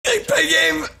Play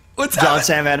game. What's happening?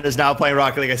 Jonsandman is now playing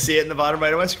Rocket League. I see it in the bottom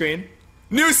right of my screen.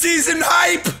 New season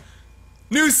hype.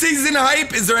 New season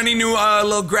hype. Is there any new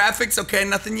little graphics? Okay,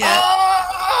 nothing yet.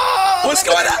 Oh, What's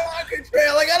going on? Rocket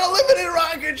Trail. I got a limited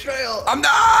Rocket Trail. I'm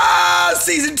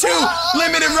season 2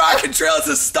 limited rocket trail. It's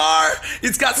a star.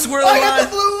 It's got swirly I got lines.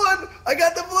 the blue one. I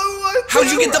got the blue one. How'd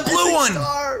you get the blue one?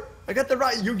 Star. I got the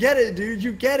right. You get it, dude.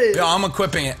 You get it. Yo, I'm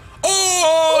equipping it.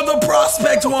 Oh, the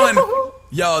prospect one.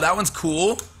 Yo, that one's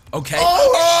cool. Okay.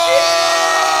 Oh,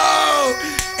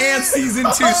 shit. And season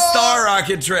 2 star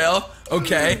rocket trail.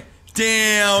 Okay.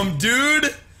 Damn,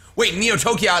 dude. Wait, Neo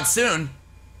Tokyo out soon.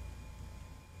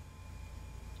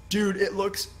 Dude, it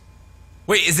looks.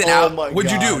 Wait, is it out? My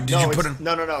What'd you God. do? Did you put in?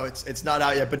 No. It's not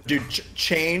out yet. But dude,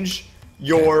 change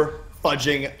your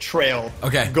fudging trail.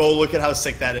 Okay. Go look at how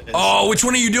sick that is. Oh, which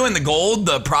one are you doing? The gold,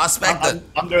 the prospect,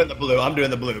 I'm doing the blue. I'm doing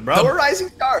the blue, bro. We're rising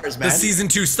stars, man. the season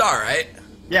 2 star, right?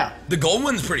 Yeah. The gold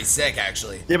one's pretty sick,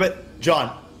 actually. Yeah, but John,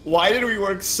 why did we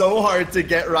work so hard to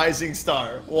get rising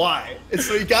star? Why? And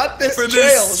so we got this For trail.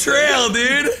 this trail,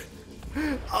 dude.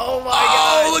 Oh my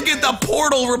god. Oh, look at the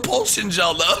portal repulsion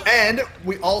gel, though. And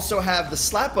we also have the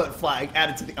slap butt flag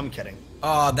added to the. I'm kidding.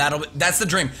 Oh, that's the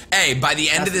dream. Hey, by the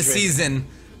end of the the dream. season,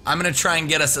 I'm gonna try and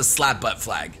get us a slap butt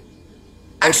flag.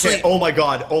 Actually, Okay. Oh my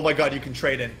god. You can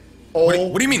trade in. Oh,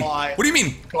 what do you mean? My What do you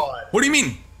mean? God. What do you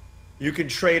mean? You can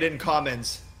trade in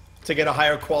commons to get a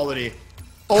higher quality.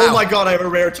 Oh How? my god, I have a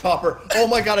rare topper. Oh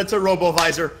my god, it's a robo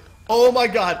visor. Oh my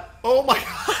god. Oh my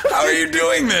god. How are you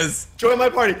doing this? Join my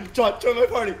party. John, join my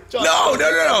party. John.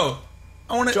 No.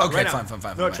 I want to. John, Okay, right now.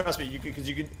 fine. No, trust me. You can, because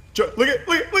you can. Look at.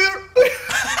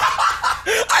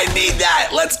 I need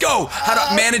that. Let's go. How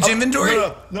to manage inventory?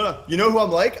 No. You know who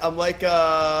I'm like? I'm like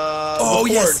Oh,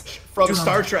 LaForge yes. from Dude,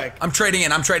 Star Trek. I'm trading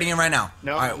in right now.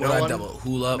 No, All right, what no do I one- double?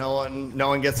 Hula. No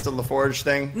one gets the LaForge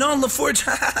thing. No, LaForge.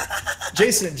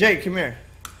 Jay, come here.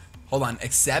 Hold on.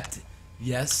 Accept.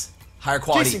 Yes. Higher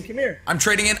quality. Jason, come here. I'm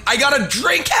trading in. I got a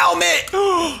drink helmet.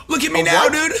 Look at me now,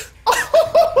 what? dude.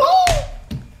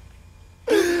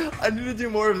 I need to do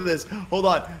more of this. Hold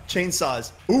on.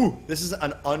 Chainsaws. Ooh, this is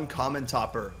an uncommon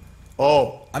topper.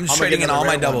 Oh. I'm just gonna trading get in all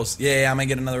another my rare one. doubles. Yeah, I might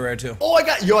get another rare too. Oh, I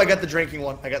got the drinking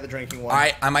one. All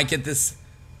right, I might get this.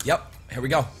 Yep, here we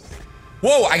go.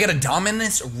 Whoa, I got a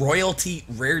Dominus Royalty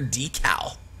Rare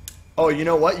Decal. Oh, you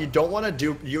know what? You don't want to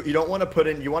do. You don't want to put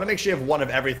in. You want to make sure you have one of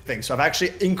everything. So I've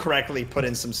actually incorrectly put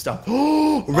in some stuff.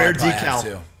 Oh, rare I probably have decal.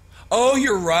 to. Oh,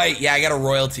 you're right. Yeah, I got a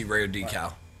Royalty Rare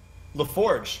Decal.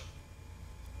 LaForge.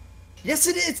 Yes,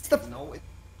 it is. No,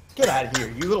 get out of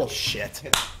here, you little shit.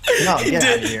 No, get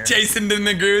out of here. Jason didn't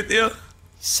agree with you?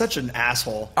 Such an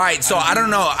asshole. All right, so I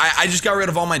don't know. I just got rid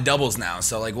of all my doubles now.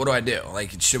 So like, what do I do?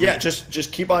 Like, should we? Yeah,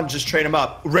 just keep on, just trade them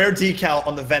up. Rare decal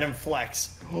on the Venom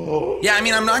Flex. Yeah, I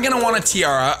mean, I'm not gonna want a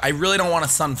tiara. I really don't want a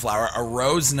sunflower. A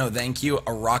rose, no, thank you.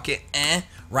 A rocket,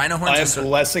 Rhino horns. I am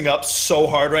blessing up so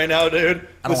hard right now, dude.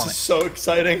 don't This want is it. so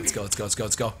exciting.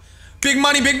 Let's go. Big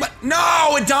money.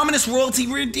 No, a Dominus Royalty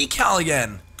Rare Decal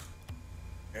again.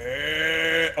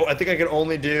 Oh, I think I can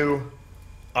only do.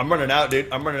 I'm running out,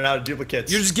 dude. I'm running out of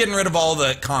duplicates. You're just getting rid of all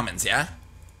the commons, yeah?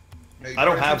 No, you I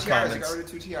don't got rid of have two tiaras. commons. You got rid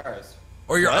of 2 tiaras.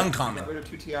 Or you're What? You uncommon. got rid of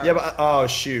 2 tiaras. Yeah, but oh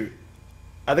shoot.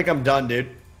 I think I'm done, dude.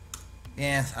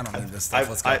 Yeah, I don't need this stuff.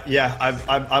 Let's go.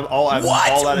 I'm all out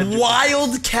of duplicates.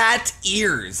 Wildcat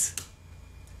ears.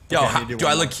 Yo, Okay, I need to do do I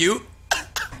one look more. cute?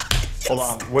 Hold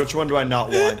on. Which one do I not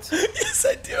want? Yes,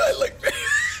 I do. I look very...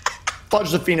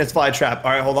 Fudge the Phoenix Flytrap.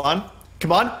 All right, hold on.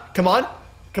 Come on.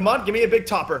 Give me a big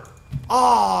topper.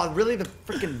 Oh, really? The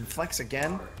freaking flex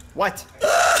again? What?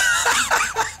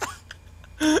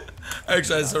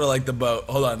 Actually, I sort of like the boat.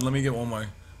 Hold on, let me get one more.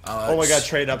 Oh my god,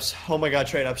 trade ups. All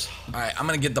right, I'm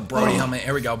gonna get the Brody helmet.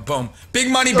 Here we go. Boom.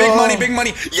 Big money.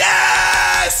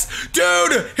 Yes!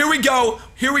 Dude, here we go.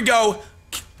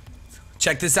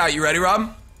 Check this out. You ready,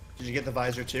 Rob? Did you get the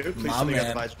visor too? Please My tell me you got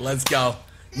man. the visor. Let's go.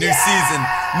 New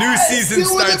season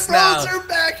starts the now. bros are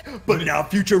back, but now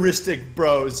futuristic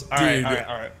bros. All Dude.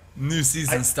 right. New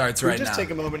season starts Can we right just now.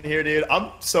 take a moment here, dude?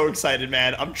 I'm so excited,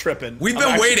 man. I'm tripping. We've I'm been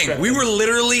actually waiting. tripping. We were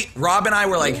literally, Rob and I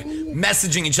were like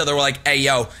messaging each other. We're like, hey,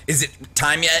 yo, is it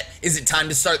time yet? Is it time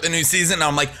to start the new season? And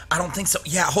I'm like, I don't think so.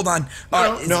 Yeah, hold on.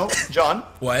 No, John.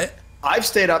 What? I've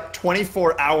stayed up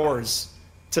 24 hours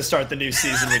to start the new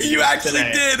season with you. You actually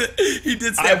today. did. He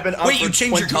did say I've been up Wait, for you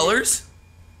changed your 20 colors?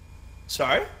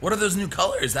 Sorry? What are those new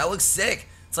colors? That looks sick.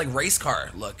 It's like race car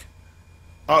look.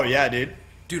 Oh, yeah, dude.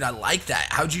 Dude, I like that.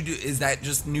 How'd you do? Is that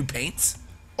just new paints?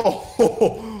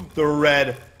 Oh, the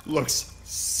red looks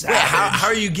savage. Wait, how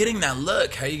are you getting that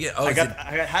look? How you get? Oh,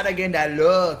 how'd I get that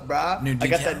look, bro? New I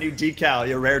got decal? that new decal,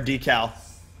 your rare decal.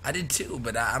 I did too,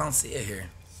 but I don't see it here.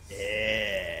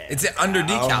 Yeah. It's under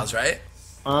decals, right?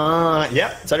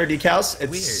 Yeah, it's under decals.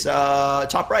 It's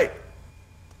top right.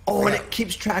 Oh, and Yeah. it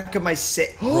keeps track of my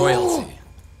save. Royalty.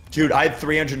 Dude, I had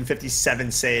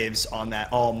 357 saves on that.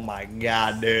 Oh my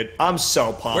god, dude. I'm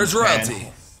so pumped. Where's man.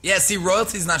 royalty? Yeah, see,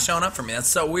 royalty's not showing up for me. That's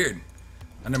so weird.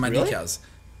 Under my Really? decals.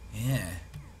 Yeah.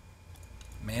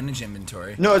 Manage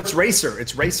inventory. No, it's racer.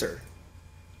 It's racer.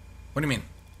 What do you mean?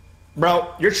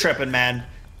 Bro, you're tripping, man.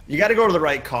 You got to go to the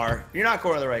right car. You're not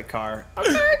going to the right car.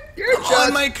 Okay, you're I'm just.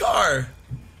 on my car.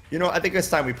 You know, I think it's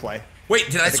time we play. Wait,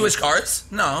 did I think switch it's- cars?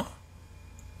 No.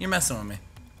 You're messing with me.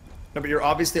 No, but you're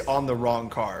obviously on the wrong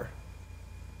car.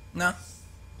 No.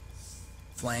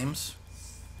 Flames.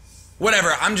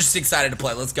 Whatever, I'm just excited to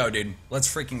play. Let's go, dude.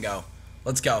 Let's freaking go.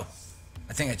 Let's go.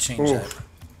 I think I changed that.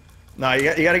 No, I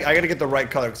gotta get the right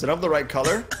color because I don't have the right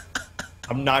color.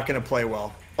 I'm not gonna play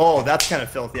well. Oh, that's kind of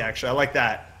filthy, actually. I like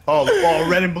that. Oh,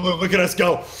 red and blue. Look at us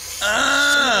go.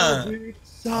 Ah!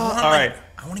 All right.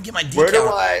 I want to get my decal. Where do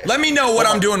I- Let me know what Hold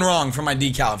I'm on. doing wrong for my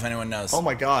decal if anyone knows. Oh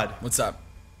my God. What's up?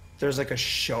 There's like a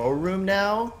showroom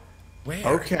now. Where?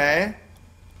 Okay.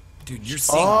 Dude, you're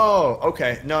seeing. Oh,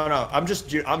 okay. No.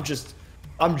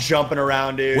 I'm jumping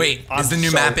around, dude. Wait, I'm is the new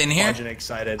so map in here? fudging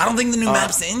excited. I don't think the new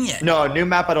map's in yet. No, new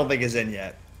map I don't think is in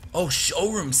yet. Oh,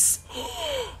 showrooms.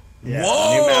 Yeah,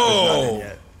 Whoa. new map is not in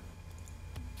yet.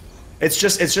 It's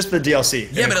just the DLC.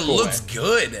 Yeah, in but a it cool looks way.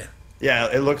 good. Yeah,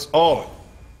 it looks. Oh,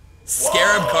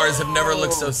 Scarab cars have never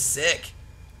looked so sick.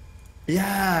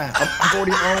 yeah.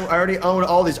 I already own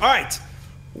all these. All right,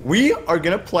 we are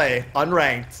gonna play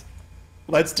unranked.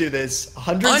 Let's do this.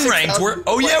 Unranked? We're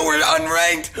unranked. We're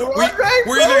unranked,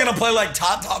 We're either bro. gonna play like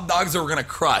top dogs or we're gonna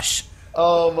crush.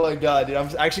 Oh my god, dude! I'm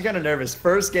actually kind of nervous.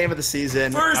 First game of the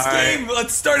season. First All right. game.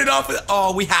 Let's start it off with.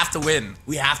 Oh, we have to win.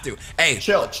 We have to. Hey,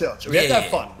 Chill. We have to have Yeah.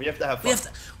 fun. We have to have fun. we have to.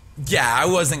 Yeah, I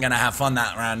wasn't gonna have fun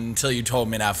that round until you told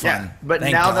me to have fun. Yeah, but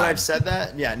Thank now that God. I've said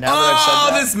that, that Oh, I've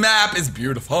said that. this map is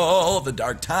beautiful. The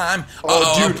dark time.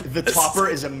 Oh, dude, the topper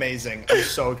is amazing. I'm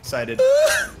so excited.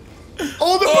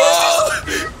 Oh, the boost!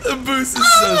 Oh, the boost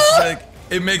is so sick.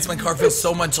 It makes my car feel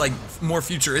so much like more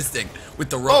futuristic with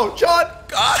the rope. Oh, John!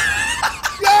 God.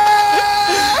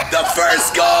 Yeah! The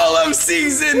first goal of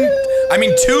season. I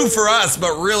mean, 2 for us,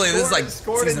 but really, this is like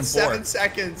Scored season in 4. 7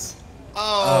 seconds.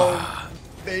 Oh,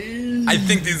 baby. I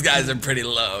think these guys are pretty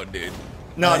low, dude.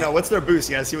 No. What's their boost?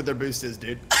 You gotta see what their boost is,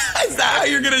 dude. Is that how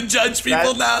you're gonna judge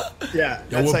people now? Yeah, Yo,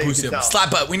 that's we'll how you boost can him. tell.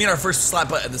 Slap butt. We need our first slap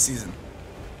butt of the season.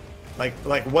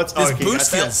 Like what's This okay,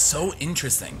 boost got that? feels so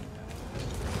interesting.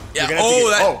 Yeah. You're gonna have to Oh,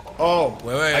 get- that. Oh.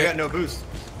 Wait. I got no boost.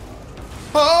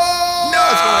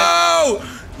 Oh!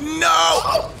 No! No!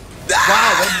 Wow,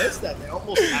 Ah! they missed that. They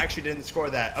almost actually didn't score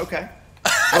that. Okay. I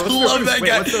What's their love boost? that Wait,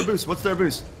 guy. What's their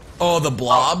boost? Oh, the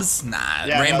blobs? Nah,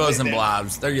 Yeah, rainbows no, and they-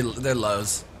 blobs. They're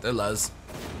lows. They're lows.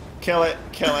 Kill it.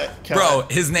 Bro,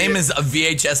 his name is a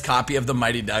VHS copy of the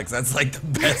Mighty Ducks. That's like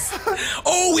the best.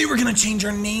 Oh, we were gonna change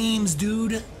our names,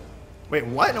 dude. Wait,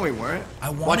 what? No, we weren't. I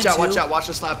wanted Watch out, to. watch out, watch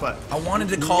the slap butt. I wanted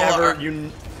to call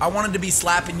I wanted to be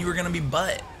Slap and you were gonna be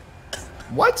Butt.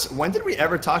 What? When did we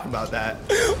ever talk about that?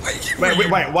 Wait,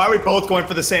 why are we both going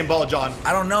for the same ball, John?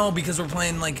 I don't know, because we're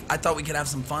playing like I thought we could have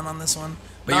some fun on this one.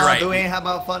 But you're Nah, right. but we ain't have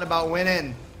about fun about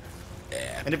winning.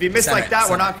 Yeah. And if you miss Center like that,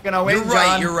 it, we're center not gonna win, You're right,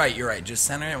 John. you're right. Just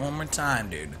center it one more time,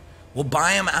 dude. We'll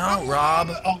buy him out, Rob.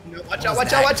 Oh, no, watch out, What watch was out,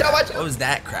 that? watch out, watch What out. was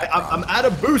that crap? I'm out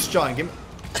of boost, John. Give me.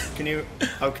 Can you?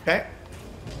 Okay.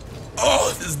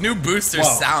 Oh, this new booster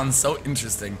Wow. sounds so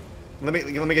interesting. Let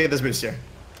me get this boost here.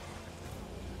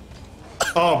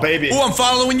 Oh baby. Oh, I'm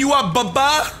following you up,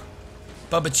 Bubba.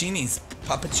 Bubbaccini's.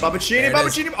 There it is.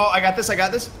 Babbuccini. Oh, I got this.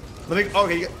 Let me.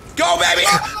 Okay. Go, baby!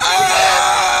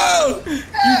 Oh! You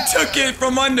took it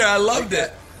from under. I loved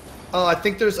it. Oh, I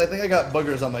think I got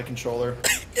boogers on my controller.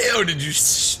 Ew, did you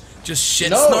just shit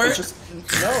No, snort? it's just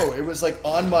no. It was like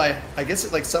on my. I guess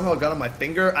it like somehow got on my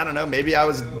finger. I don't know. Maybe I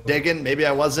was digging. Maybe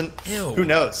I wasn't. Ew. Who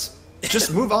knows?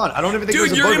 Just move on. I don't even think Dude,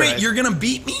 it was a booger. you're gonna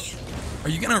beat me? Are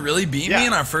you gonna really beat me Yeah.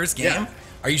 in our first game? Yeah.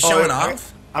 Are you showing Oh,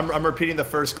 off? I'm repeating the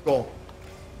first goal.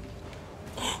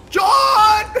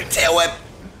 John! Tail whip!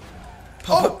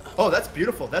 Oh, that's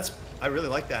beautiful. I really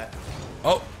like that.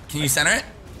 Oh, can you center it?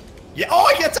 Yeah. Oh,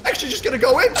 it's actually just gonna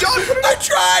go in, John. Put it I in.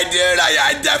 tried, dude.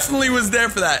 I definitely was there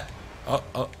for that.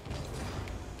 Oh.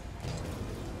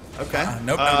 Okay.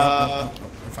 Nope.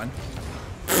 We're fine.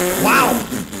 Wow.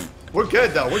 We're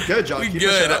good though. We're good, John. We Keep pushing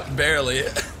good, up. barely.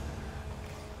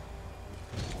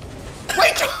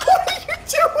 Wait, John, what are you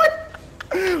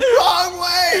doing? Wrong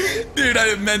way. Dude, I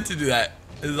didn't meant to do that.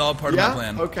 This is all part of my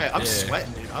plan. Okay. I'm Yeah.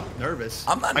 sweating, dude. I'm nervous.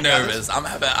 I'm not I got nervous. this.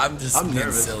 I'm just I'm being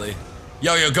nervous. silly.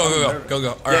 Yo, go. All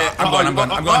right, Yeah, I'm going. I'm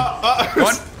going.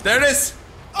 oh, There it is.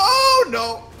 Oh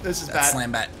no. This is That's bad.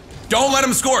 slam bat. Don't let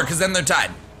them score, because then they're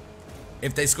tied.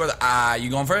 If they score you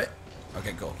going for it?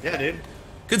 Okay, cool. Yeah, dude.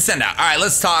 Good send out. All right,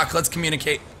 let's talk. Let's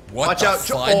communicate. What Watch the out.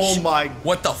 fudge? Oh my.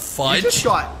 What the fudge? You just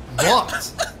got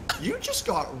rocked. You just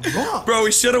got rocked. Bro,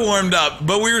 we should have warmed up,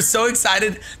 but we were so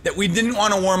excited that we didn't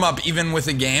want to warm up even with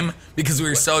a game because we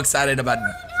were so excited about.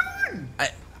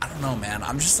 I don't know, man.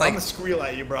 I'm just like. I'm gonna squeal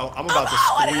at you, bro. I'm about to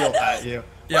squeal at you.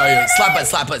 Yo, slap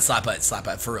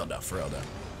it. For real though.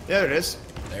 There it is.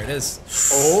 There it is.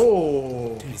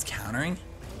 Oh. Dude, he's countering.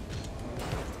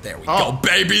 There we Oh. go,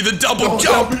 baby. The double Oh,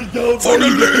 jump double for the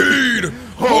jump. lead.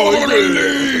 For the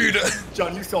lead.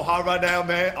 John, you so hot right now,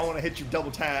 man. I want to hit you double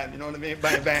time. You know what I mean?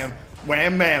 Bam, bam.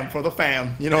 Wham, bam for the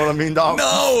fam. You know what I mean, dog?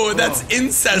 No, that's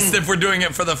incest if we're doing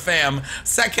it for the fam.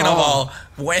 Second of all,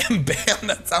 wham bam.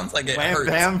 That sounds like it Wham, hurts.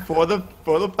 bam for the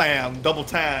fam. Double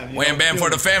time. Wham bam for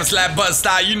the fam. Slap butt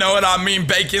style. You know what I mean?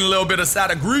 Bacon, a little bit of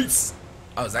side of grease.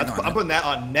 Oh, is that going? I'm putting that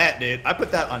on net, dude. I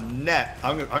put that on net.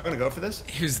 I'm gonna go for this.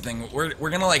 Here's the thing. We're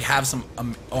gonna like have some.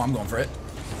 Oh, I'm going for it.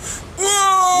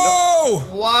 Whoa!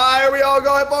 Why are we all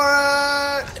going for it?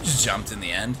 I just jumped in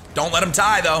the end. Don't let him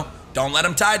tie though. Don't let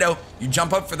him tie though. You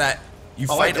jump up for that. You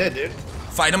Oh, fight I did, him. dude.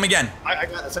 Fight him again. I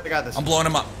got this. I got this. I'm blowing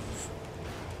him up.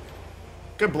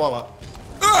 Good blow up.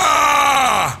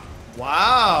 Ah!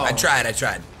 Wow. I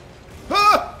tried.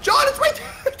 Ah, John, it's right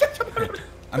there.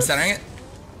 I'm centering it.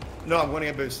 No, I'm winning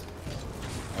a boost.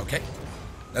 Okay.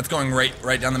 That's going right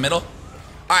down the middle.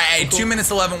 All right, hey, Cool. 2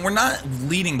 minutes 11. We're not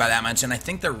leading by that much, and I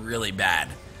think they're really bad.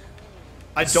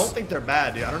 I don't think they're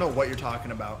bad, dude. I don't know what you're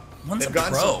talking about. One's They've a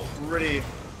gotten pro. some pretty.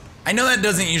 I know that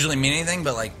doesn't usually mean anything,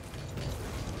 but like,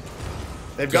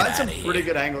 They've Get gotten some outta pretty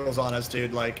here. good angles on us,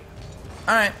 dude. Like.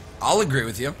 all right, I'll agree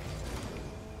with you.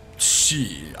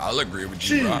 I'll agree with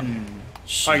you, bro.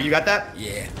 Oh, you got that?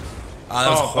 Yeah. That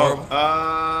was horrible.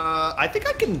 I think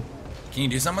I can. Can you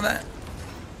do some of that?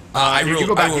 you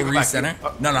go back, I will you go back. recenter.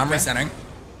 Oh, No, I'm okay. recentering.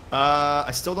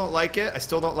 I still don't like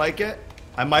it.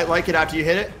 I might like it after you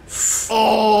hit it.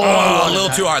 Oh, a little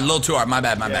too hard. My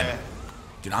bad. Yeah.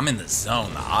 Dude, I'm in the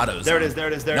zone, the auto zone. There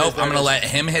it is. Nope, I'm gonna let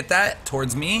him hit that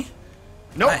towards me.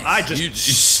 Nope, Nice. I just You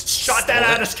shot that stole out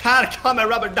it. of the sky to come and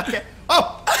rubber duck it.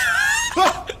 Oh!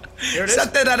 Here it is.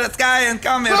 Shut that out of the sky and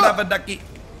come here, rubber ducky.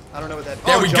 I don't know what that is.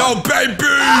 There we John. go, baby!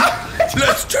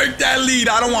 Let's take that lead.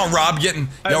 I don't want Rob getting.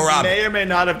 Yo, I Rob, may or may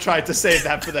not have tried to save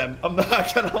that for them. I'm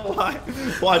not gonna lie.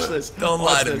 Watch this. don't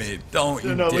Watch lie to this. me. Don't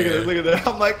you No, look at dare. this. Look at this.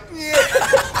 I'm like,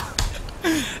 yeah.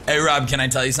 Hey, Rob, can I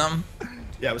tell you something?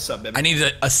 Yeah, what's up, baby? I need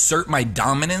to assert my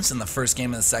dominance in the first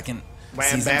game of the second Wham,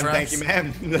 season bam, for thank us. you,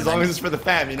 man. As long as it's for the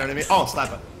fam, you know what I mean? Oh,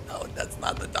 slap it. No, that's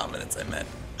not the dominance I meant.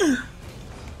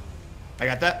 I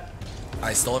got that.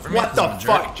 I stole it from What you. the I'm a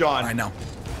jerk. fuck, John? I know.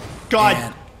 God.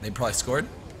 And they probably scored.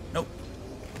 Nope.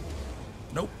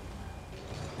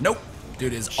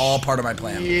 Dude, it's all part of my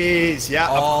plan. Jeez, yeah,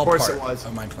 All of course part it was.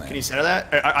 of my plan. Can you center that?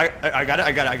 I got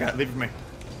it. Leave it for me.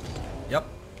 Yep.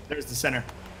 There's the center.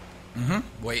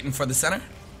 Waiting for the center.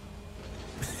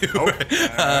 Oh,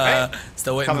 alright.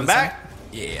 Still waiting Coming for the back.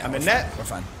 center. Yeah, I'm we're in fine. net. We're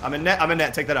fine. I'm in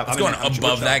net. Take that up. It's I'm in going net.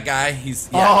 above Good that shot. guy. He's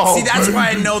Oh, See, that's baby. why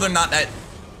I know they're not that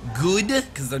good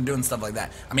because they're doing stuff like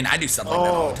that. I mean, I do stuff like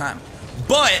that all the Oh. time.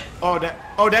 But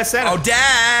That's center. oh,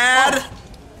 Dad,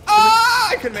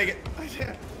 I couldn't make it.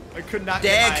 I could not.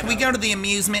 get Dad, high can we enough. go to the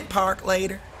amusement park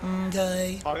later?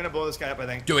 Okay. Oh, I'm gonna blow this guy up. I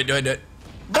think. Do it. Boom!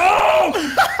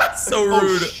 So Oh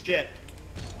rude. shit.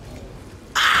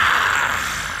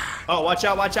 Oh, watch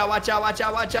out!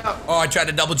 Oh, I tried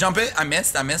to double jump it. I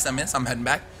missed. I'm heading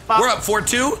back. Pop. We're up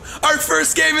 4-2. Our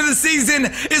first game of the season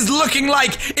is looking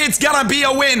like it's gonna be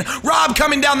a win. Rob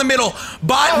coming down the middle.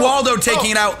 Waldo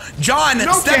taking it out. John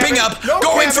stepping Kevin. up, No,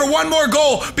 going Kevin. for one more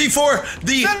goal before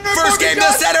the Center first for me, game. The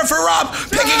John. center for Rob.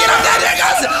 Picking it up. There it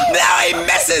goes. Now he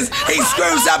misses. He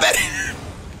screws up it.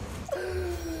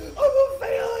 I'm a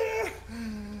failure.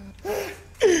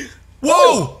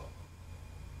 Whoa.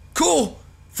 Cool.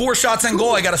 4 shots on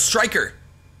goal. I got a striker.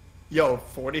 Yo,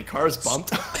 40 cars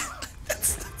bumped.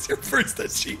 That's your first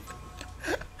achievement.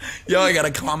 Yo, I got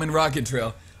a common rocket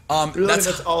trail. Really, That's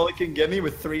that's all it can get me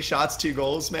with 3 shots, 2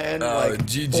 goals, man.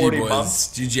 GG 40 boys. bumps.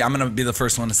 GG. I'm gonna be the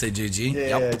first one to say GG.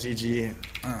 Yeah, Yep. GG.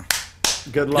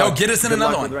 Good luck. get us in Good luck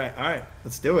another with one. Ray. All right,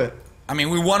 let's do it. I mean,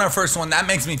 we won our first one. That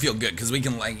makes me feel good because we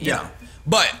can, like, you know.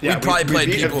 But Yeah, we probably played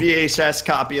beat people. a VHS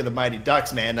copy of the Mighty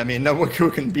Ducks, man. I mean, no one who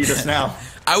can beat us now.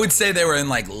 I would say they were in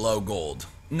like low gold.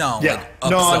 No. Yeah. Like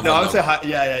up No, silver, I would low. say high.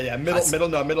 Yeah.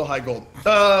 Middle high gold.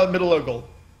 Middle low gold.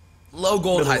 Low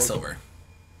gold, middle high low silver.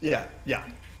 Yeah.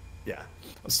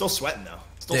 I'm still sweating though.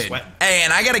 Still Dude. sweating. Hey,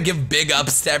 and I gotta give big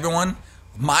ups to everyone.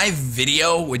 My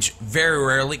video, which very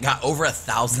rarely got over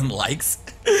 1,000 likes,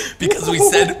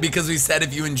 because we said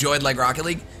if you enjoyed like Rocket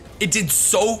League, it did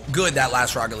so good that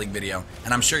last Rocket League video,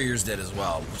 and I'm sure yours did as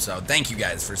well. So thank you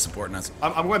guys for supporting us.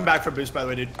 I'm going back for boost, by the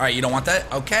way, dude. All right, you don't want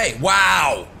that? Okay.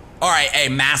 Wow. All right, hey,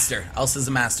 master. Elsa's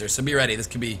a master, so be ready. This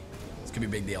could be a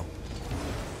big deal.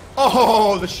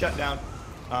 Oh, the shutdown.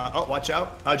 Oh, watch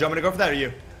out. Do you want me to go for that or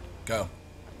you? Go.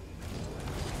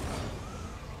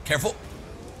 Careful.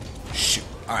 Shoot.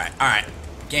 All right.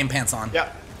 Game pants on.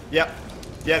 Yep.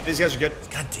 Yeah, these guys are good.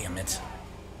 God damn it.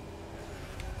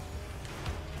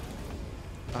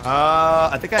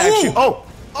 I think I actually.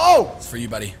 Oh! It's for you,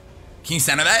 buddy. Can you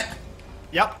center that?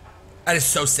 Yep. That is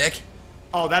so sick.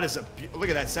 Oh, that is look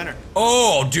at that center.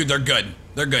 Oh, dude, they're good.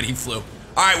 They're good. He flew. All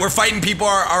right, we're fighting people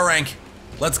our rank.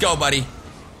 Let's go, buddy.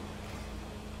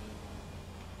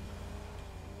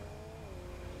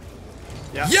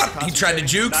 Yeah. Yep. He tried to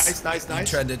jukes. Nice. He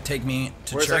tried to take me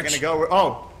to Where's church. that gonna go?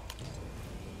 Oh.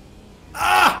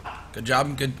 Good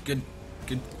job.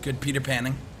 Good Peter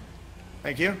Panning.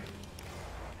 Thank you.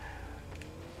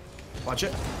 Watch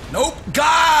it. Nope.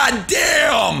 God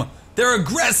damn! They're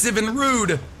aggressive and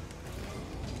rude.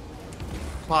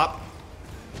 Pop.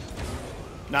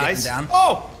 Nice. Getting down.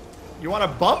 Oh! You want a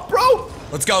bump, bro?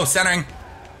 Let's go, centering.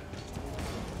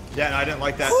 Yeah, no, I didn't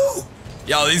like that. Woo.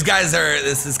 Yo, these guys are,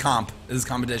 this is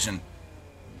competition.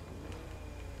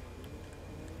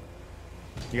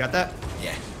 You got that?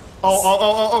 Yeah.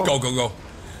 Oh. Go.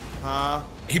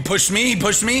 He pushed me.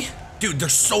 Dude, they're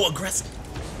so aggressive.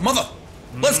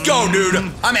 Let's go, dude.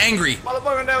 I'm angry.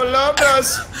 Motherfucker never loved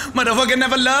us. Motherfucker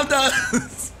never loved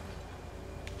us.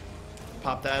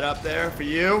 Pop that up there for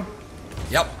you.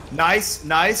 Yep. Nice.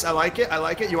 I like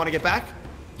it. You want to get back?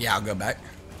 Yeah, I'll go back.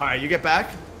 All right, you get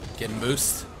back. Getting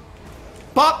boost.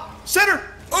 Pop. Center.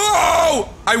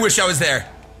 Oh! I wish I was there.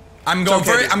 I'm going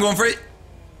for it.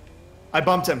 I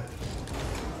bumped him.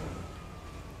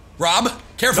 Rob,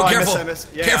 careful. I missed.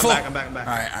 Yeah, careful. I'm back. All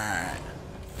right.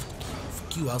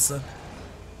 Fuck you, Elsa.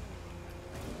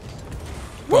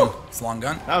 Woo. Boom. It's a long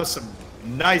gun. That was some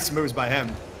nice moves by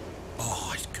him.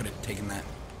 Oh, I could have taken that.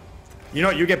 You know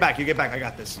what? You get back. I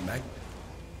got this. I'm back.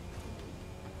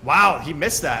 Wow, he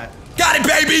missed that. Got it,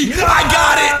 baby! I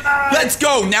got it! Let's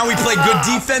go! Now we play good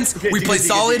defense. Okay, we play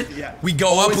solid. Yeah. We go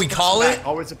Always up. We call it.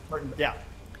 Always important. Yeah.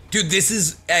 Dude, this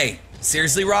is... Hey,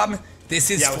 seriously, Rob? This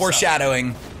is what's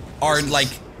foreshadowing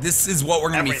this is what we're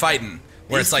going to be everything. fighting.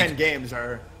 Where These it's like... 10 games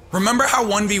are... Remember how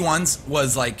 1v1s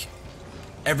was like...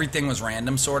 Everything was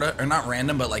random, sort of? Or not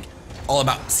random, but like... All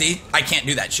about... See? I can't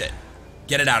do that shit.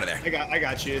 Get it out of there. I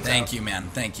got you. Thank you, man.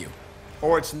 Thank you.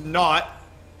 Or it's not.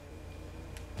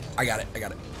 I got it.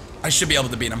 I should be able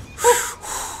to beat him.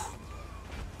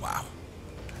 Wow.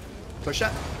 Push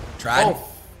that. Tried. Oh,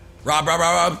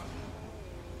 Rob.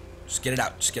 Just get it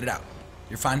out.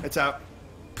 You're fine. it's out.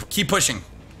 Keep pushing.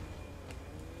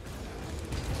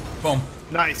 Boom.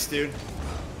 Nice, dude.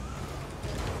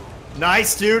 Go!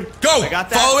 Go! I got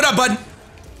that. Follow it up, bud.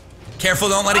 Careful,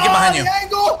 don't let it get behind you. The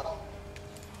angle!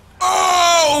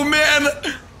 Oh, man!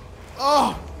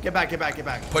 Oh, get back.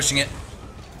 Pushing it.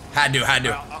 Had to.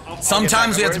 I'll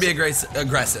Sometimes we get have back. to be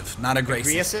aggressive, not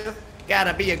aggressive. Aggressive?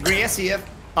 Gotta be aggressive.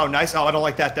 Oh, nice. Oh, I don't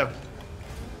like that, though.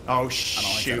 Oh, I don't like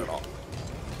shoot. that at all.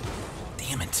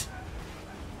 Damn it.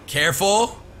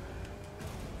 Careful.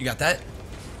 You got that?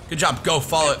 Good job. Go,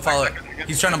 follow it.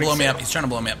 He's trying to blow me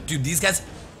up. Dude, these guys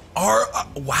are...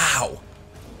 wow.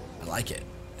 I like it.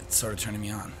 It's sort of turning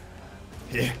me on.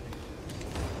 Yeah.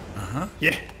 Uh-huh.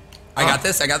 Yeah. I got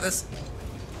this.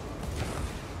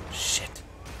 Shit.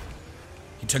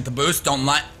 He took the boost. Don't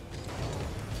let...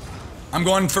 I'm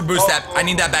going for boost that. I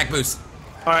need that back boost.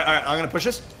 All right. I'm gonna push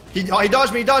this. He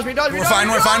dodged me. We're fine.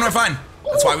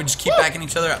 That's why we just keep backing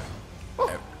each other up. All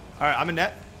right, I'm in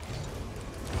net.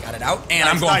 Got it out, and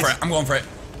Nice, I'm going nice. for it. I'm going for it.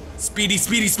 Speedy.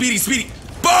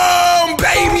 Boom,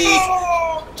 baby!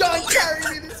 Oh, John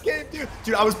carried me this game, dude.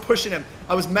 Dude, I was pushing him.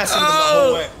 I was messing with him the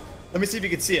whole way. Let me see if you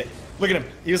can see it. Look at him.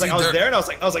 He was like, Dude, I was there, and I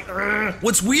was like, "Ugh."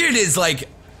 What's weird is like,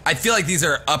 I feel like these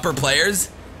are upper players.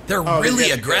 They're Oh, these really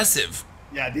guys are aggressive.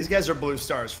 Yeah, these guys are blue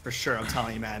stars for sure. I'm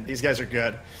telling you, man. These guys are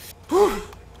good.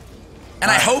 And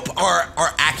I hope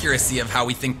our accuracy of how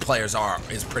we think players are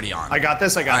is pretty on. I got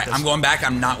this. All right, I'm going back.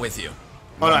 I'm not with you.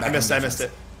 Oh no, Going I back missed on it.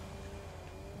 defense.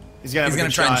 He's gonna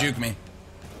try and shot. juke me.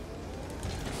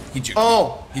 He juked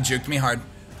Oh. me. He juked me hard.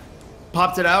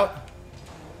 Popped it out.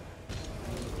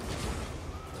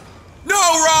 No,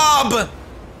 Rob!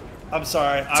 I'm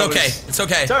sorry. It's okay. It's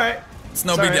okay. It's all right. It's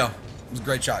no big deal. It was a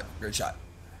great shot.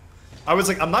 I was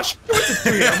like, I'm not sure what to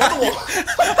do here. I'm on the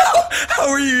wall. How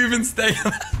are you even staying?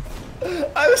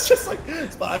 I was just like,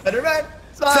 Spider-Man.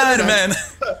 Spider-Man.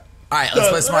 All right, let's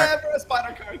play smart. Whatever a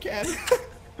spider car can.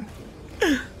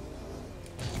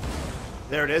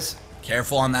 There it is.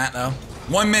 Careful on that, though.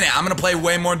 1 minute. I'm going to play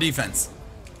way more defense.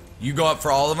 You go up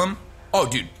for all of them. Oh,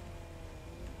 dude.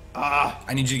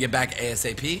 I need you to get back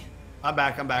ASAP. I'm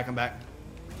back. I'm back. I'm back.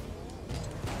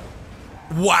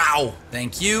 Wow.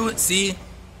 Thank you. See?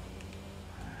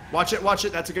 Watch it. Watch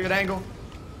it. That's a good angle.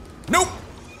 Nope.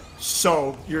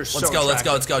 So, you're so Let's go. Let's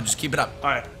go. attractive. Let's go. Just keep it up. All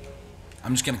right.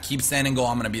 I'm just going to keep standing goal.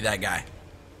 I'm going to be that guy.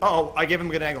 Uh-oh. I gave him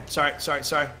a good angle. Sorry. Sorry.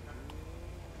 Sorry.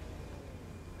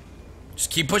 Just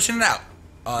keep pushing it out.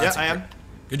 Oh, Yeah, that's I am.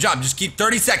 Good job. Just keep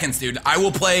 30 seconds, dude. I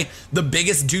will play the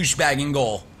biggest douchebag in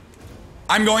goal.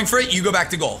 I'm going for it. You go back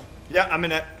to goal. Yeah, I'm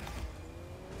in it.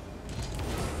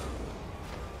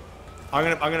 I'm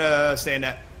gonna stay in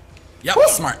net. Yep, Woo!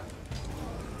 smart.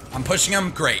 I'm pushing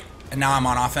him. Great. And now I'm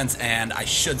on offense, and I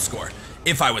should score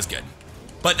if I was good.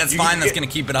 But that's fine. That's going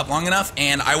to keep it up long enough,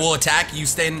 and I will attack. You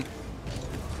stay in.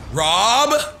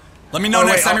 Rob! Let me know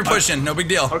next time you're pushing. No big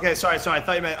deal. Okay, sorry. I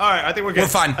thought you meant. All right, I think we're good. We're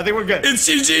fine. I think we're good. It's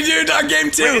GG, dude, on game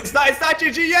 2. Wait, it's not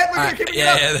GG yet. We're gonna keep it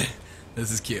up. Yeah.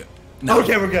 This is cute. No.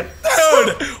 Okay, we're good.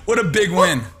 Dude, what a big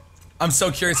win. I'm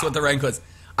so curious what the rank was.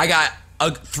 I got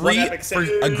a 3 for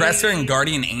Aggressor and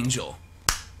Guardian Angel.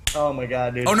 Oh my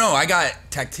god, dude. Oh no, I got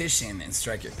Tactician and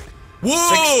Striker.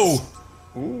 Whoa! 6.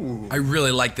 Ooh. I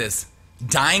really like this.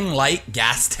 Dying Light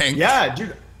Gas Tank. Yeah,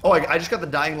 dude. Oh, I just got the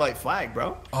Dying Light flag,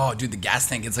 bro. Oh, dude, the gas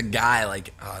tank. It's a guy,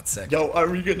 like, oh, it's sick. Yo, are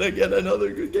we gonna get another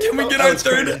good game? Can we get That our was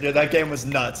third? crazy, dude. That game was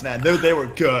nuts, man. They were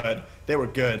good. They were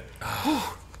good.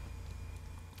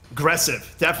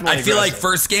 Aggressive, definitely. I feel like aggressive.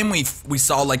 first game we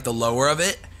saw like the lower of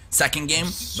it. Second game,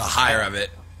 the higher of it.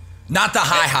 Not the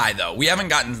high though. We haven't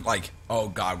gotten like, oh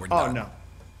god, we're Oh done. no.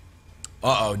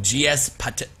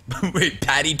 Wait,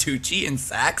 Patty Tucci and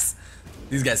Sax.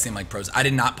 These guys seem like pros. I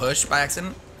did not push by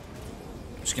accident.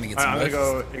 I'm just gonna get some. I'm gonna whiffs,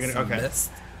 go. You're gonna some okay.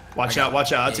 missed. Watch out!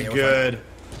 Watch out! That's Yeah, a we're good.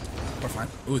 We're fine.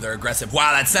 Ooh, they're aggressive.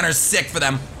 Wow, that center's sick for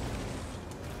them.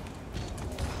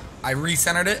 I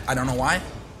recentered it. I don't know why.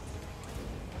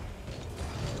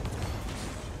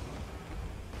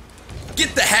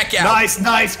 Get the heck out.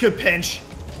 Nice, good pinch.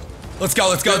 Let's go.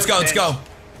 Let's go.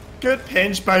 Good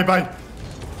pinch, bye.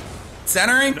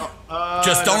 Centering.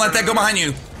 Just don't let that go behind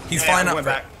you. He's flying up for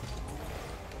it.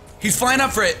 He's flying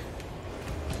up for it.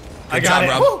 I got it.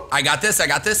 Rob. Woo! I got this.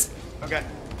 Okay.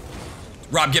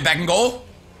 Rob, get back in goal.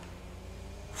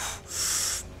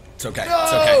 It's okay.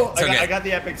 No! It's okay. I got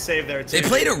the epic save there too. They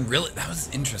played a really. That was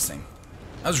interesting.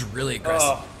 That was really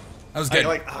aggressive. That was good.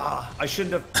 I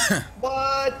shouldn't have.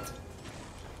 What?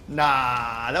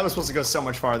 Nah, that was supposed to go so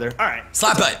much farther. All right.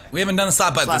 Slap butt. We haven't done a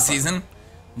slap butt Slap this butt. season.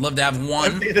 Love to have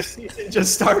one. The season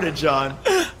just started, John.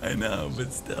 I know,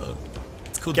 but still,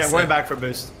 it's cool. Okay, to I'm going see. back for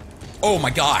boost. Oh my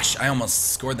gosh, I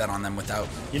almost scored that on them without.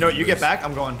 You know what? You get back.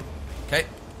 I'm going. Okay,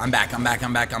 I'm back.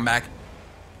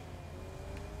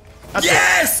 That's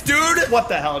Yes, dude. it. What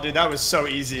the hell, dude? That was so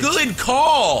easy. Good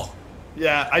call.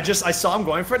 Yeah, I saw him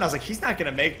going for it, and I was like, he's not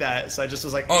gonna make that. So I just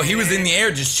was like, Oh, he was in the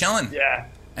air just chilling. Yeah.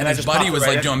 And I his just buddy popped was it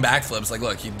right like in. doing backflips. Like,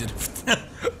 look, he did.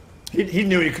 He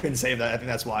knew he couldn't save that. I think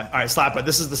that's why. All right, slap butt.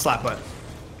 This is the slap butt.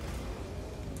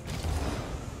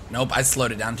 Nope, I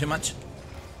slowed it down too much.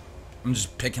 I'm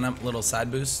just picking up little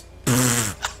side boosts.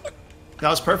 That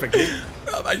was perfect, dude.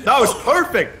 Rob, That was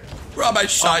perfect. Rob, I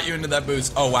shot you into that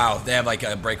boost. Oh wow, they have like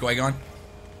a breakaway going.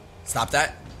 Stop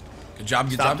that. Good job.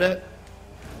 Good Stopped job. it.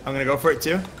 I'm gonna go for it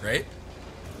too. Great.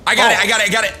 I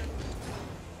got it.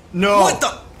 No. What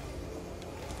the?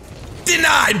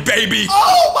 Denied, baby.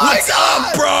 Oh my What's God.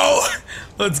 up, bro?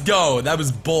 Let's go. That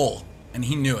was bull, and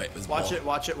he knew it was bull.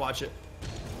 Watch it.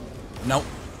 Nope.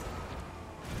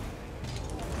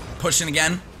 Pushing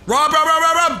again. Rob.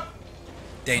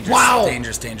 Dangerous. Wow.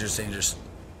 Dangerous.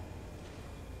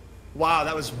 Wow,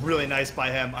 that was really nice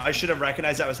by him. I should have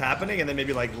recognized that was happening and then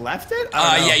maybe like left it.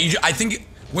 I don't know. Yeah. I think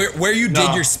where you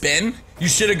did your spin, you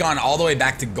should have gone all the way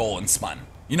back to goal and spun.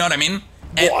 You know what I mean?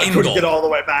 Well, I In couldn't goal. get all the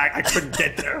way back. I couldn't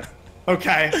get there.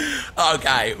 Okay.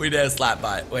 Okay, we did a slap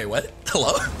by. Wait, what?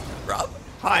 Hello, Rob.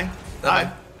 Hi.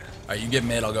 All right, you get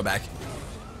mid. I'll go back.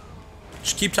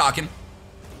 Just keep talking.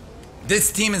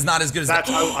 This team is not as good as That's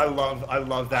that. I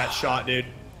love that shot, dude.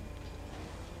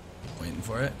 Waiting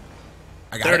for it.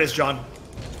 I got There it. it is, John.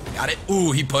 Got it.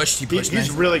 Ooh, he pushed. He's nice.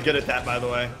 really good at that, by the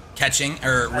way. Catching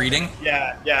or reading.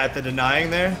 Yeah, at the denying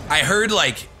there. I heard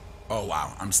like, oh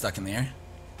wow, I'm stuck in the air.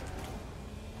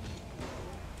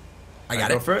 I got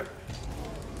Go it. for it.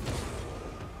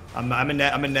 I'm in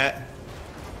net.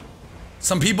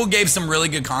 Some people gave some really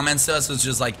good comments to us. It was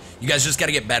just like, you guys just got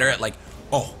to get better at like,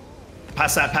 oh,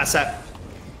 Pass that.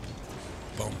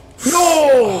 boom. No!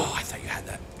 Oh, I thought you had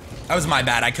that. That was my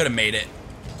bad. I could have made it.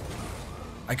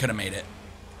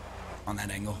 on that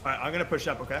angle. All right, I'm gonna push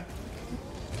up. Okay.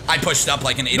 I pushed up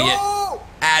like an idiot. No!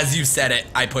 As you said it,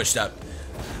 I pushed up.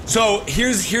 So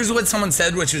here's what someone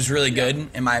said, which was really good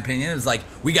in my opinion. It was like,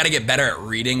 we got to get better at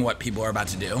reading what people are about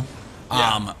to do.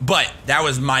 Yeah. But that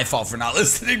was my fault for not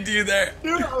listening to you there.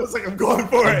 Dude, I was like, I'm going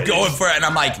for it. Going for it, and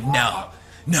I'm like, no,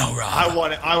 Rob. I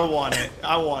want it. I want it.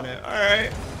 I want it. All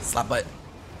right. Slap butt.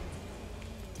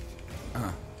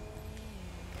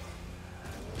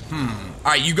 All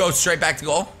right, you go straight back to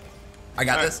goal. I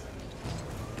got this.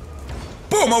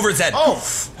 Boom, over his head.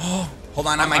 Oh. Hold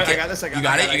on, I might get. I got this. You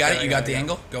got it. You got the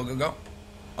angle. Go.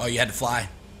 Oh, you had to fly.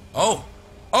 Oh.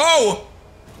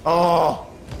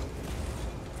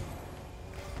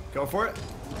 Go for it.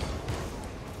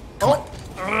 Come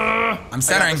on. I'm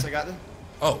centering. I got this.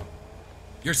 Oh,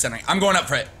 you're centering. I'm going up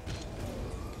for it.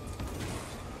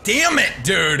 Damn it,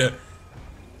 dude.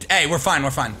 Hey, we're fine.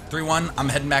 3-1. I'm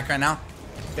heading back right now.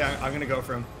 Yeah, I'm gonna go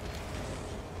for him.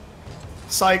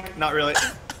 Psych, not really.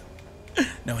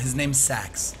 No, his name's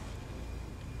Sax.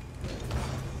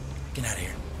 Get out of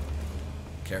here.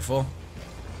 Careful.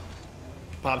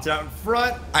 Popped it out in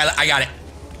front. I got it.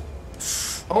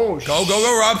 Oh,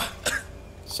 Go, Rob.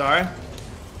 Sorry.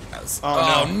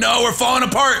 Oh no, we're falling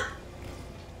apart.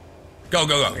 Go.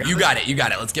 You got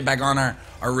it. Let's get back on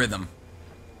our rhythm.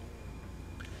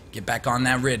 Get back on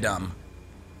that rhythm.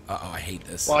 Uh-oh, I hate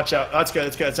this. Watch out. That's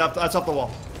good. That's up the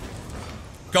wall.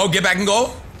 Go, get back and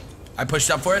goal. I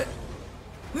pushed up for it.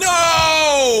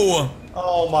 No!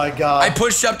 Oh my god. I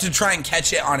pushed up to try and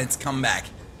catch it on its comeback.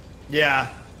 Yeah.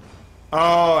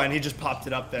 Oh, and he just popped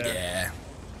it up there. Yeah.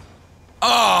 Oh.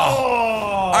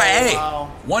 All right, hey.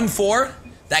 Wow. 1-4.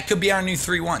 That could be our new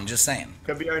 3-1, just saying.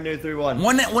 Could be our new 3-1.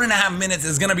 1.5 minutes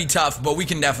is going to be tough, but we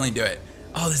can definitely do it.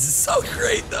 Oh, this is so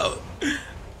great, though.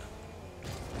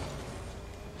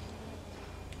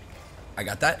 I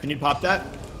got that. Can you pop that?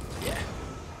 Yeah.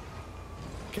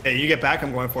 Okay, you get back.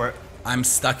 I'm going for it. I'm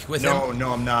stuck with him.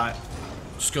 No, I'm not.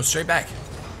 Just go straight back.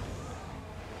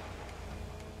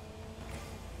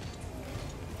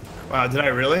 Wow, did I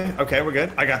really? Okay, we're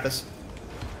good. I got this.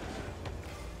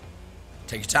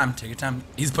 Take your time.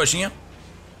 He's pushing you.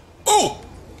 Oh!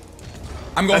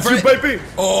 I'm going That's for it. Baby.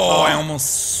 Oh, I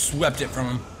almost swept it from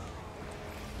him.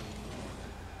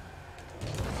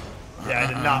 Yeah, I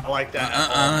did not like that.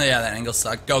 Yeah, that angle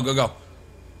sucked. Go.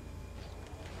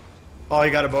 Oh,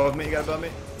 you got above me.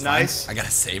 Nice. I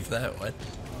gotta save that. What?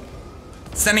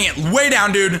 Sending it way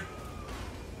down, dude.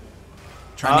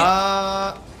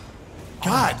 God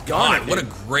darn it, What a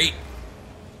dude. great.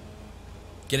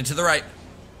 Get it to the right.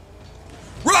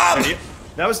 Rob!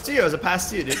 That was to you. It was a pass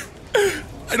to you, dude.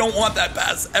 I don't want that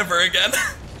pass ever again.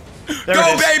 There Go,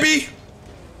 it is. baby!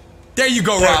 There you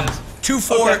go, There it Rob. is.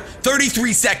 2-4, Okay.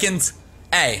 33 seconds.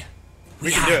 Hey.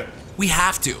 We can do it. We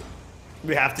have to.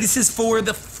 We have to. This is for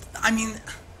the. I mean,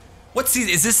 what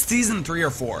season? Is this season 3 or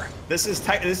 4? This is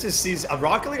season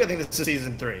Rocket League. I think this is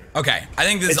season 3. Okay, I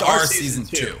think this It's is our our season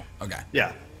season 2. two. Okay.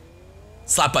 Yeah.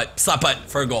 Slap butt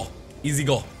for a goal. Easy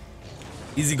goal.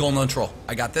 Easy goal, no troll.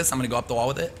 I got this. I'm gonna go up the wall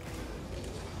with it.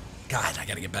 God, I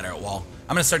gotta get better at wall.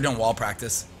 I'm gonna start doing wall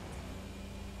practice.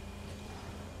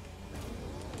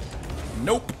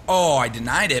 Nope. Oh, I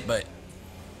denied it, but.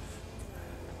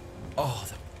 Oh.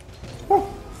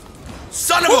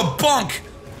 Son of a bunk!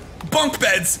 Bunk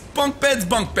beds.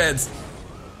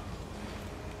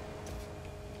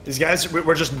 These guys,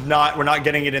 we're just not. We're not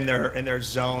getting it in their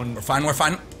zone. We're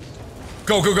fine.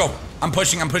 Go. I'm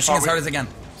pushing as hard as I can.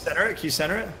 Center it. Can you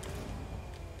center it?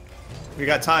 We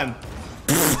got time.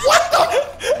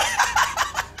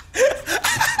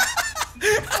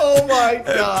 Oh my god.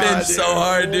 That pinched so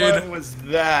hard, dude. What was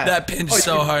that? That pinched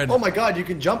so hard. Oh my god, you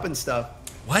can jump and stuff.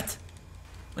 What?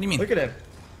 What do you mean? Look at him.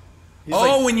 He's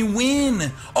Oh, like, when you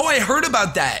win. Oh, I heard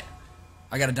about that.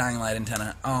 I got a dying light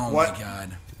antenna. Oh What? my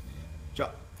god.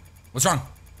 What's wrong?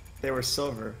 they were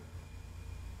silver.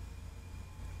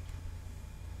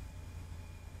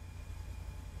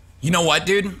 You know what,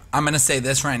 dude? I'm gonna say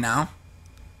this right now.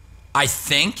 I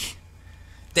think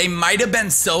they might have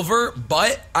been silver,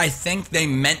 but I think they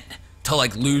meant to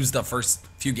like lose the first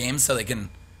few games so they can.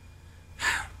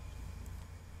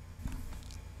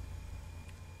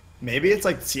 Maybe it's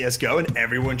like CS:GO and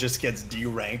everyone just gets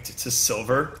deranked to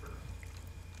silver.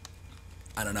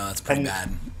 I don't know. That's pretty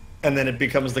bad. And then it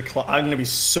becomes I'm gonna be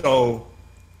so.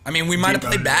 I mean, we might have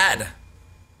played bad.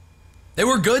 They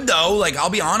were good though. Like, I'll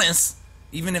be honest.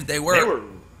 Even if they were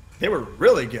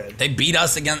really good. They beat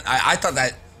us again. I thought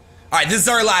that. All right, this is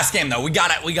our last game though. We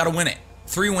gotta win it.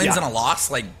 3 wins and a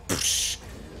loss. Like,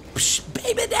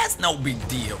 baby, that's no big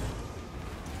deal.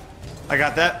 I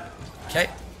got that. Okay,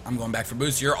 I'm going back for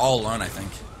boost. You're all alone, I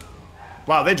think.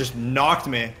 Wow, they just knocked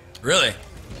me. Really?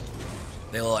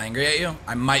 They a little angry at you?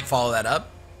 I might follow that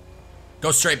up.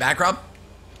 Go straight back, Rob.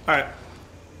 All right.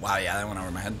 Wow, yeah, that went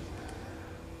over my head.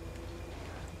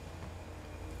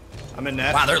 I'm in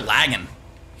net. Wow, they're lagging.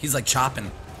 He's like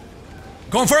chopping.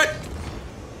 Going for it.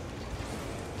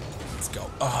 Let's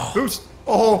go. Oh. Boost.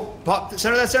 Oh, pop.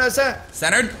 Center that, center that, center.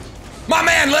 Centered. My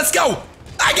man, let's go.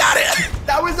 I got it.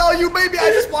 That was all you, baby. I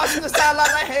just watched the sideline.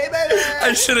 I hate it.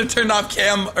 I should have turned off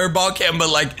cam or ball cam, but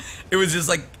like, it was just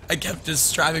like, I kept just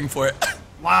striving for it.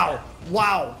 Wow.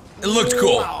 Wow. It looked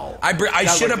cool. Wow. I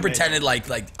should have looked pretended like,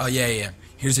 oh yeah, yeah.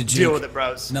 Here's a juke. Deal with it,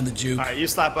 bros. Another juke. All right, you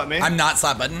slap at me. I'm not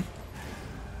slap button.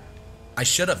 I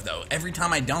should have though. Every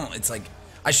time I don't, it's like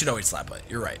I should always slap button.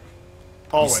 You're right.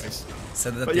 Always.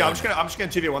 Said that. But yeah, I'm just gonna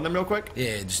 2v1 them real quick.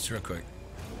 Yeah, just real quick.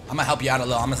 I'm gonna help you out a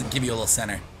little. I'm gonna give you a little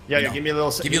center. Yeah, you yeah, know, give me a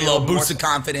little. Give you a little boost of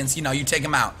confidence. You know, you take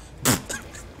them out.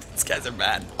 These guys are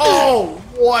bad. Oh,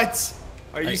 what?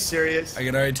 Are you serious? I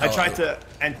can already tell. I tried to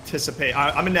anticipate.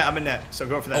 I'm in net. I'm in net. So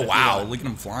go for that. Oh wow! Look at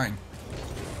him flying.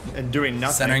 And doing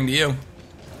nothing. Centering to you.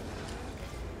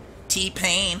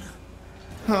 T-Pain.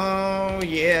 Oh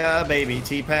yeah, baby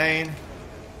T-Pain.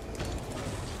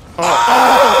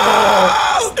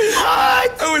 Oh!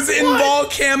 I was in ball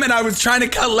cam and I was trying to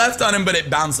cut left on him, but it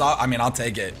bounced off. I mean, I'll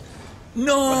take it.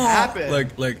 No. What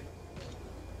happened? Look.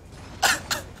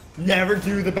 Never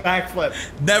do the backflip.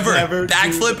 Never. Never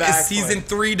Backflip do the is season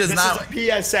 3 does this not.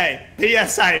 Is a PSA.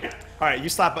 PSA. All right, you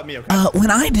slap at me, okay?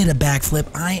 When I did a backflip,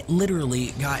 I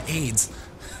literally got AIDS.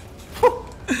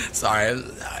 Sorry,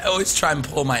 I always try and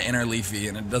pull my inner leafy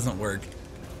and it doesn't work.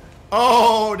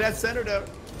 Oh, that's centered up.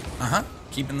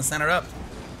 Keeping the center up.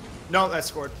 No, that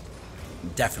scored.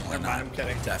 Definitely not. I'm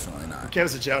kidding. Definitely not. Okay, it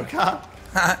was a joke, huh?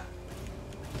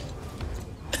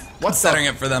 What's centering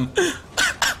it for them?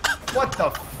 What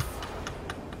the?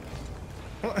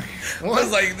 I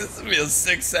was like, this would be a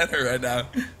sick center right now.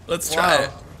 Let's try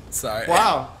it. Sorry.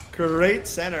 Wow, great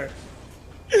center.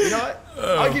 You know what?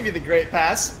 I'll give you the great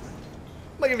pass.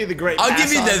 I'll give you the great pass. I'll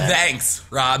give you on the that. Thanks,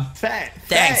 Rob. Thanks,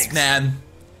 Thanks, man.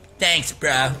 Thanks,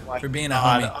 bro, for being a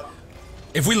homie.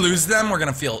 If we lose them, we're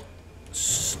gonna feel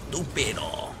stupid.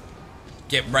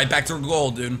 Get right back to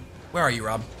goal, dude. Where are you,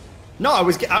 Rob? No, I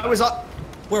was up.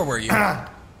 Where were you?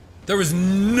 There was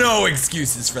no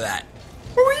excuses for that.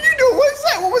 What were you doing? What was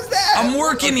that? What was that? I'm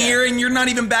working here and you're not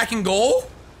even back in goal?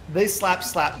 They slap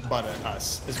butt at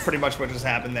us. Is pretty much what just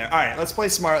happened there. All right, let's play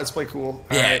smart. Let's play cool.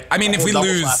 All Yeah, right. I mean, if we Double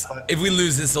lose, slap.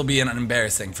 this will be an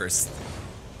embarrassing first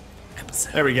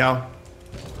episode. There we go.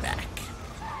 Back.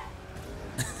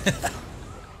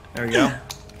 There we go.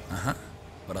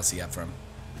 What else you got for him?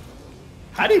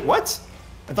 How'd he? What?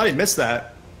 I thought he missed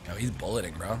that. Oh, he's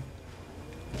bulleting, bro.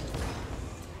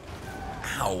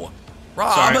 Ow.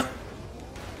 Rob. Sorry.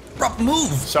 Rob,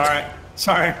 move. Sorry.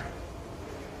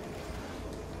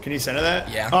 Can you center that?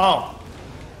 Yeah. Oh.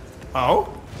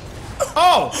 Oh.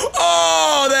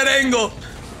 Oh, that angle.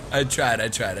 I tried.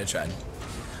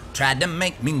 Tried to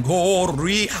make me go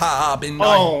rehab. And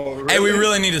Oh, really? Hey, we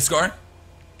really need to score.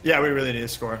 Yeah, we really need to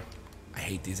score. I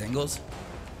hate these angles.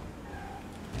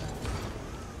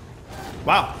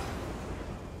 Wow.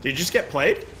 Did you just get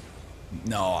played?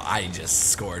 No, I just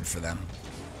scored for them.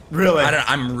 Really?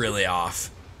 I'm really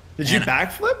off. Did you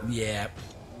backflip? Yeah.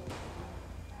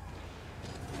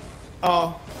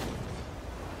 Oh.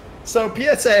 So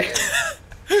PSA.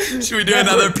 Should we do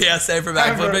another PSA for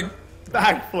backflipping?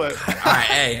 Backflip. All right,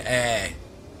 hey.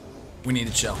 We need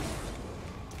to chill.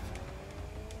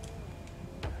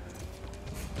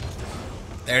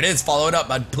 There it is. Follow it up,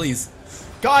 bud, please.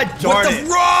 God darn it.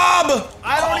 Rob!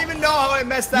 I don't even know how I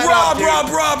messed that up, dude.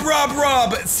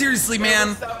 Rob. Seriously,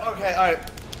 man. Okay, all right.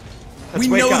 We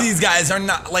wake know up. these guys are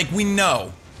not, like, we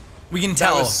know. We can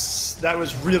tell. That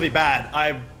was really bad.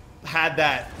 I had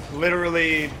that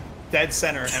literally dead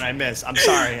center and I missed. I'm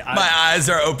sorry. My eyes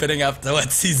are opening up to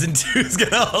what season 2 is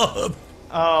gonna hold.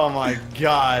 Oh my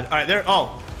god. All right, there.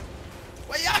 Oh.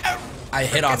 Wait, yeah. I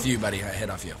hit off you, buddy. I hit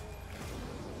off you.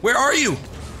 Where are you?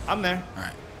 I'm there. All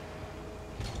right.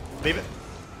 Leave it.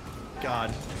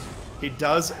 God. He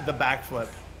does the backflip.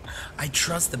 I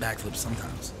trust the backflip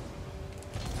sometimes.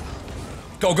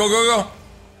 Go. Oh,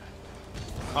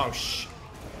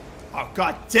 oh,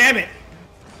 god damn it.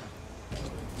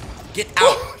 Get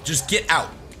out. Just get out.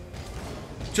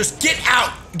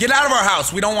 Get out of our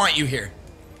house. We don't want you here.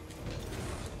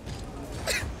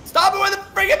 Stop it with the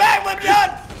freaking backflip,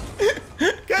 John.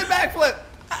 Good backflip.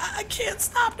 I can't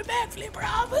stop the backflip,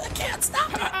 Rob. I can't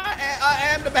stop it.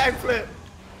 I am the backflip.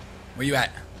 Where you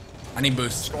at? I need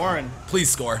boost. Scoring. Please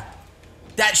score.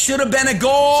 That should have been a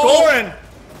goal. Scoring.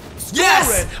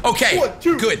 Yes. Okay. 1,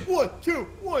 2. Good. 1, 2.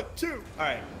 1, 2. All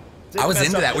right. I was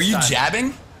into that. Were you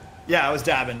jabbing? Yeah, I was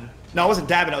dabbing. No, I wasn't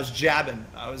dabbing. I was jabbing.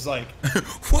 I was like,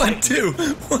 1, 2,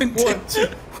 1, 2. 1, 2.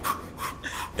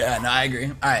 Yeah, no, I agree.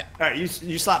 All right. All right, you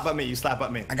slap at me. You slap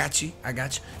at me. I got you. I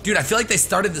got you. Dude, I feel like they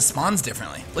started the spawns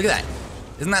differently. Look at that.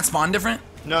 Isn't that spawn different?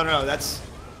 No, that's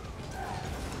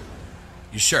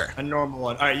You sure? a normal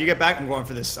one. All right, you get back. I'm going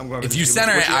for this. I'm going for If this. you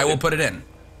center What it, you I will do? put it in.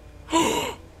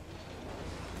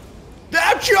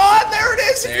 Damn, John, there it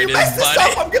is. There If it you is, mess this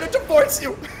buddy. up, I'm going to divorce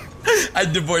you. I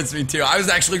divorced me too. I was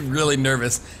actually really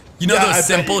nervous. You know Yeah, I those bet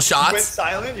simple you went shots?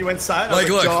 silent. You went silent. Like,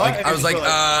 look, John, like, and I you was just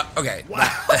like, were okay.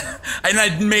 Wow. And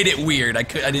I made it weird. I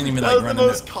didn't even That like was the run into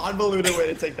most it. convoluted way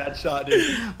to take that shot,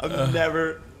 dude. I've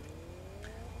never.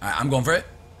 All right, I'm going for it.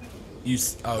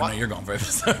 Oh, What? no, you're going for it.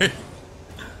 Sorry.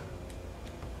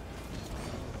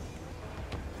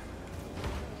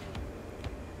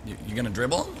 You gonna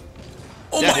dribble him?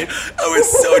 Oh Yeah, my, dude. that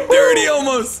was so dirty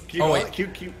almost. Keep Oh, going.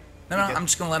 wait. Keep. No, I'm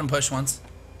just gonna let him push once.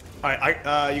 All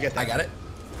right, you get that. I got it.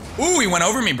 Ooh, he went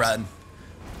over me, Brad.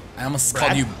 I almost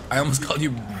Brad? called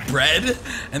you bread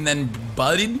and then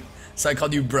budded, so I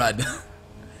called you Brad.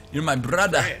 You're my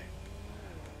brother. Great.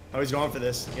 Oh, he's going for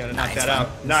this. You gotta knock Nice, that man.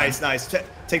 out. Nice.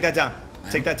 Take that down.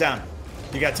 Take that down.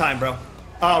 You got time, bro.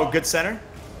 Oh, good center.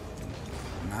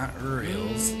 Not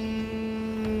reals.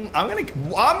 I'm gonna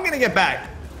get back.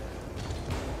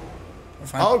 We're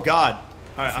fine. Oh God.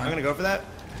 All right, I'm gonna go for that.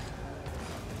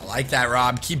 I like that,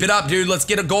 Rob. Keep it up, dude. Let's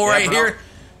get a goal right bro. here.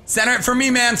 Center it for me,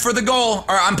 man, for the goal.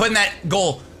 Or I'm putting that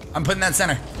goal. I'm putting that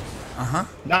center.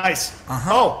 Nice.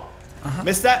 Oh.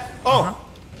 Missed that. Oh.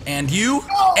 And you,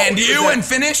 Oh, and what you, is that?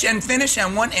 and finish,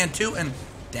 and 1 and 2, and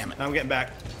damn it. I'm getting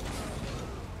back.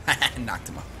 Knocked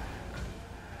him off.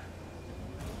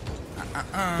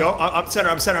 Go. I'm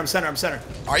center.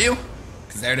 Are you?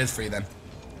 Because there it is for you then.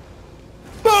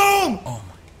 Boom. Oh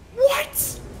my.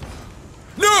 What?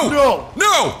 No! No.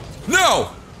 No!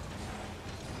 No!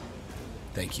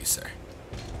 Thank you, sir.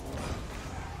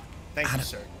 Thank you,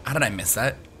 sir. How did I miss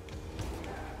that?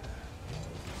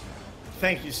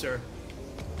 Thank you, sir.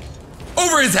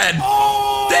 Over his head!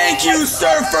 Oh, Thank you,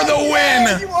 sir, for the yeah,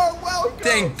 win! You are welcome.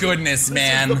 Thank goodness, This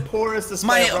man. is the poorest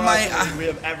display of My- Rocky we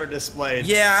have ever displayed.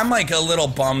 Yeah, I'm like a little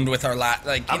bummed with our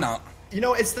you know. You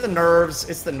know, it's the nerves.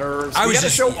 It's the nerves. I We was gotta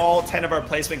just- show all 10 of our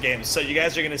placement games, so you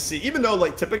guys are gonna see. Even though,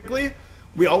 like, typically,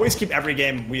 we always keep every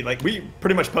game. We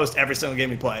pretty much post every single game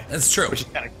we play. That's true. Which is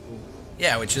kind of cool.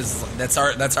 Yeah, which is that's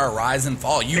our rise and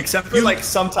fall. Except for like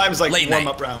sometimes like late warm night.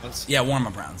 up rounds. Yeah, warm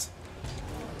up rounds.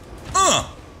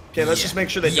 Okay, let's just make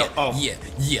sure they yeah, don't. Oh,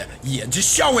 yeah.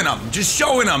 Just showing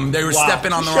them. They were wow.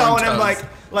 stepping on the Just wrong showing toes. them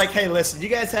like, hey, listen, you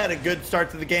guys had a good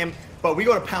start to the game, but we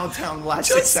go to Pound Town the last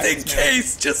just 6 in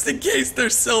seconds. just in case they're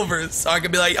silver, so I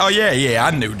could be like, oh yeah,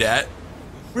 I knew that.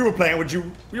 We were playing with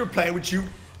you.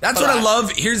 That's what I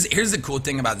love. Here's the cool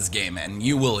thing about this game, and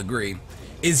you will agree,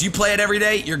 is you play it every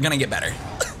day, you're gonna get better.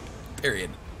 Period.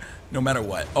 No matter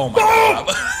what. Oh my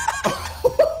god.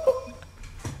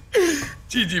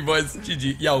 GG boys.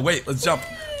 GG. Yo, wait, let's jump.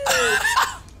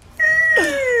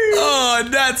 Oh,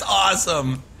 that's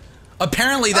awesome.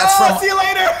 Apparently that's Oh, from see you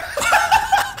later.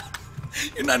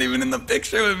 You're not even in the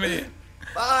picture with me.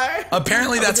 Bye.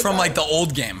 Apparently that's from like the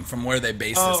old game, from where they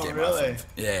based this Oh, game really? off of.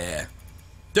 Yeah.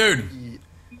 Dude,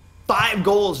 5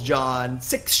 goals, John.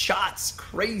 6 shots.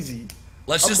 Crazy.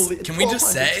 let's just can we just 1200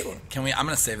 say score. I'm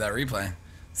gonna save that replay.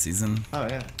 Season Oh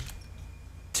yeah.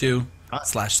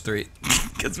 2/3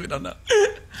 because we don't know.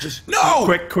 Just No!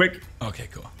 Quick. Okay,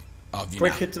 cool. Oh, view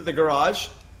Quick now. hit to the garage.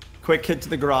 Quick hit to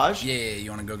the garage. Yeah, you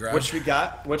want to go garage? Which we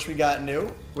got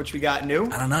new?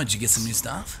 I don't know. Did you get some new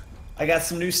stuff? I got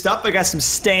some new stuff. I got some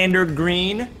standard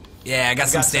green. Yeah, I got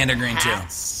some standard green too.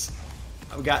 hats.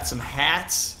 I've got some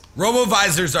hats. Robo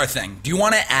visors are thing. Do you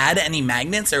want to add any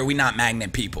magnets, or are we not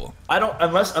magnet people? I don't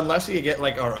unless we get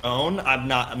like our own. I'm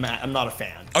not a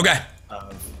fan. Okay,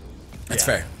 Of, that's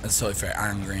yeah. fair. That's totally fair.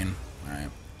 Iron green. All right.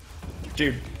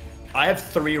 Dude, I have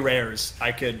 3 rares.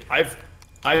 I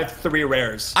have 3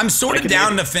 rares. I'm sort I of could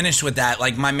down maybe- to finish with that.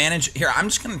 Like my manager here, I'm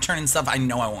just gonna turn in stuff I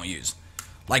know I won't use.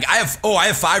 Like I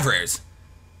have 5 rares,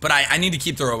 but I need to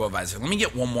keep the Robo Visor. Let me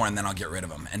get one more and then I'll get rid of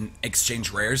them and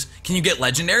exchange rares. Can you get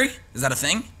legendary? Is that a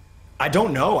thing? I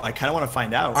don't know. I kind of want to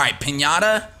find out. All right,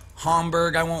 pinata,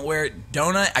 Homburg, I won't wear it.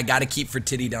 Donut, I gotta keep for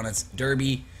titty donuts.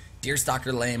 Derby,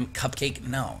 deerstalker, lame, cupcake,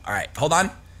 no. All right, hold on.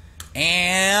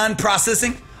 And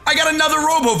processing. I got another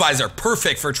Robo Visor,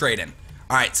 perfect for trading.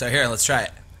 All right, so here, let's try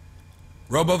it.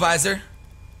 Robo Visor,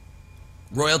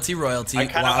 royalty, I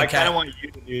kind Wildcat, of want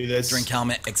you to do this. drink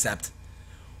helmet, accept.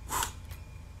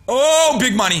 Oh,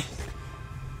 big money.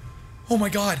 Oh my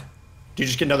God. Did you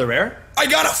just get another rare? I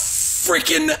got a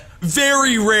freaking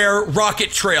very rare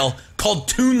rocket trail called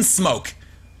TOON Smoke.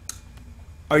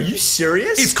 Are you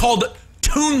serious? It's called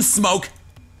TOON Smoke.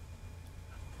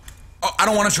 Oh, I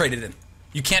don't want to trade it in.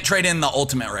 You can't trade in the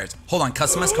ultimate rares. Hold on,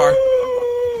 customize car.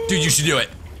 Dude, you should do it.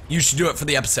 You should do it for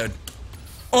the episode.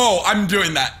 Oh, I'm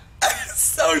doing that.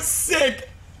 So sick.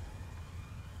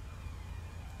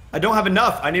 I don't have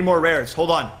enough. I need more rares.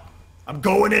 Hold on. I'm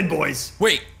going in, boys.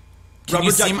 Wait. Can Rubber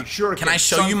you see ducky, my, shuriken, can I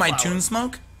show you my sunflower. TOON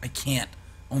Smoke? I can't.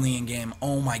 Only in game.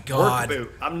 Oh my Work god.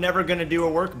 boot. I'm never gonna do a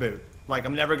work boot. Like,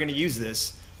 I'm never gonna use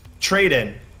this. Trade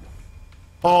in.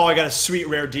 Oh, I got a sweet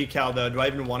rare decal though. Do I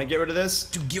even want to get rid of this?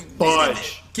 Dude, get rid of Fudge.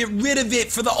 it. Get rid of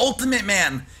it for the ultimate,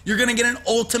 man. You're gonna get an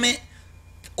ultimate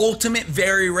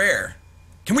very rare.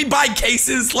 Can we buy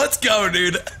cases? Let's go,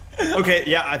 dude. Okay,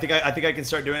 yeah, I think I can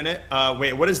start doing it.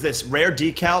 Wait, what is this? Rare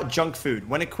decal, junk food.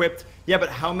 When equipped, yeah, but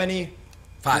how many?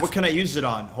 5. What can I use it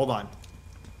on? Hold on.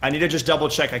 I need to just double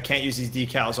check. I can't use these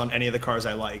decals on any of the cars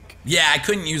I like. Yeah, I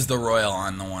couldn't use the Royal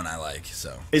on the one I like,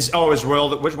 so. Is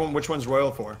Royal? Which one's Royal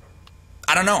for?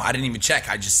 I don't know. I didn't even check.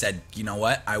 I just said, you know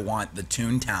what? I want the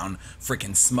Toontown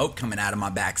freaking smoke coming out of my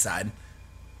backside.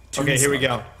 Toon Okay, here we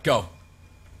smoke. Go.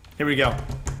 Here we go.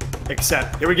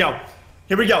 Accept. Here we go.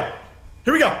 Here we go.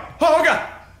 Here we go. Oh god.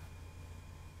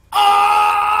 Oh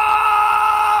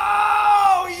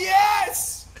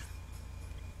yes.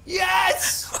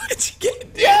 Yes. What'd you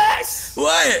get, dude? Yes.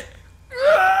 What?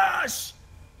 Yes.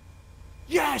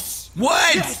 Yes.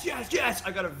 What? Yes.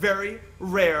 I got a very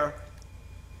rare.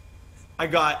 I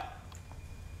got.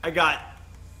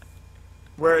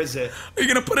 Where is it? Are you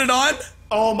gonna put it on?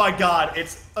 Oh my god,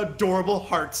 it's adorable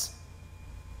hearts.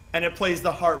 And it plays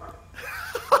the harp.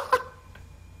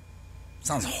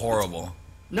 Sounds horrible.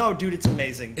 No, dude, it's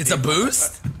amazing. It's a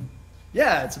boost?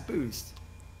 Yeah, it's a boost.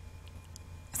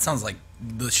 It sounds like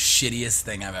the shittiest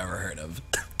thing I've ever heard of.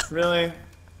 Really?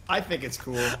 I think it's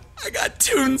cool. I got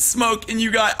Toon Smoke and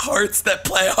you got hearts that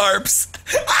play harps.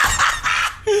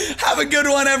 Have a good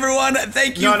one, everyone.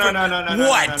 Thank you. No.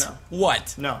 What?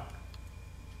 What? No.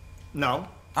 No.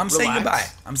 I'm saying Relax. goodbye.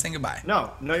 I'm saying goodbye.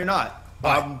 No, you're not.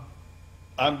 Why?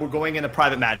 We're going in a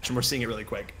private match and we're seeing it really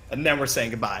quick, and then we're saying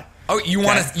goodbye. Oh, you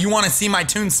want to see my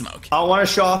Toon Smoke? I want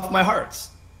to show off my hearts.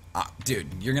 Dude,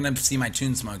 you're gonna see my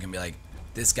Toon Smoke and be like,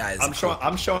 this guy is. I'm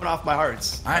showing off my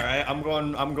hearts. All right. All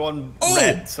right. I'm going Oh!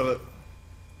 red. So.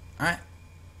 All right,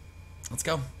 let's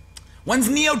go. When's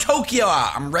Neo Tokyo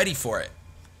out? I'm ready for it.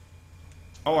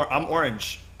 Oh, I'm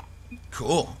orange.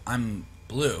 Cool. I'm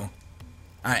blue. All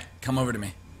right, come over to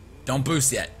me. Don't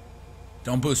boost yet.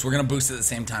 Don't boost. We're gonna boost at the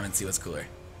same time and see what's cooler.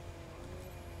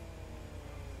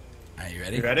 All right, you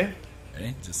ready? You ready?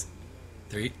 Ready? Just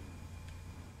 3,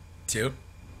 2.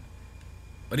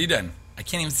 What are you doing? I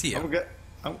can't even see you. I'm good.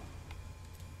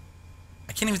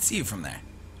 I can't even see you from there.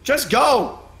 Just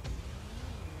go.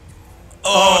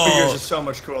 Oh, yours is so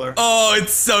much cooler. Oh,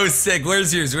 it's so sick.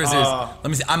 Where's yours? Where's yours? Let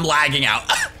me see. I'm lagging out.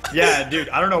 Yeah, dude.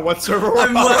 I don't know what server we're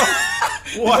I'm on.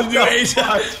 lagging. What the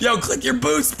fuck? Yo, click your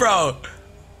boost, bro.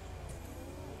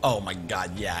 Oh my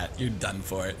god, yeah, you're done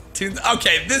for it.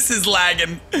 Okay, this is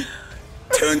lagging.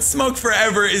 Toon Smoke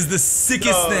Forever is the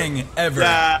sickest thing ever.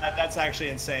 Yeah, that's actually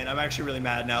insane. I'm actually really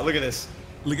mad now. Look at this.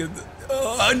 Look at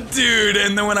oh, dude,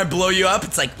 and then when I blow you up,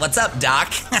 it's like, what's up,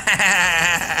 Doc?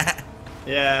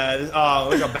 Yeah, oh,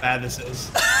 look how bad this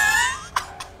is.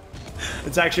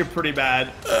 It's actually pretty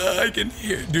bad. I can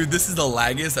hear. Dude, this is the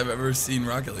laggiest I've ever seen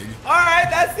Rocket League.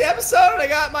 Alright, that's the episode. I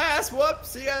got my ass whooped.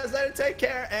 See you guys later. Take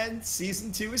care. And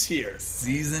season 2 is here.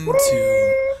 Season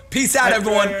 2. Peace out,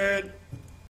 everyone. Good.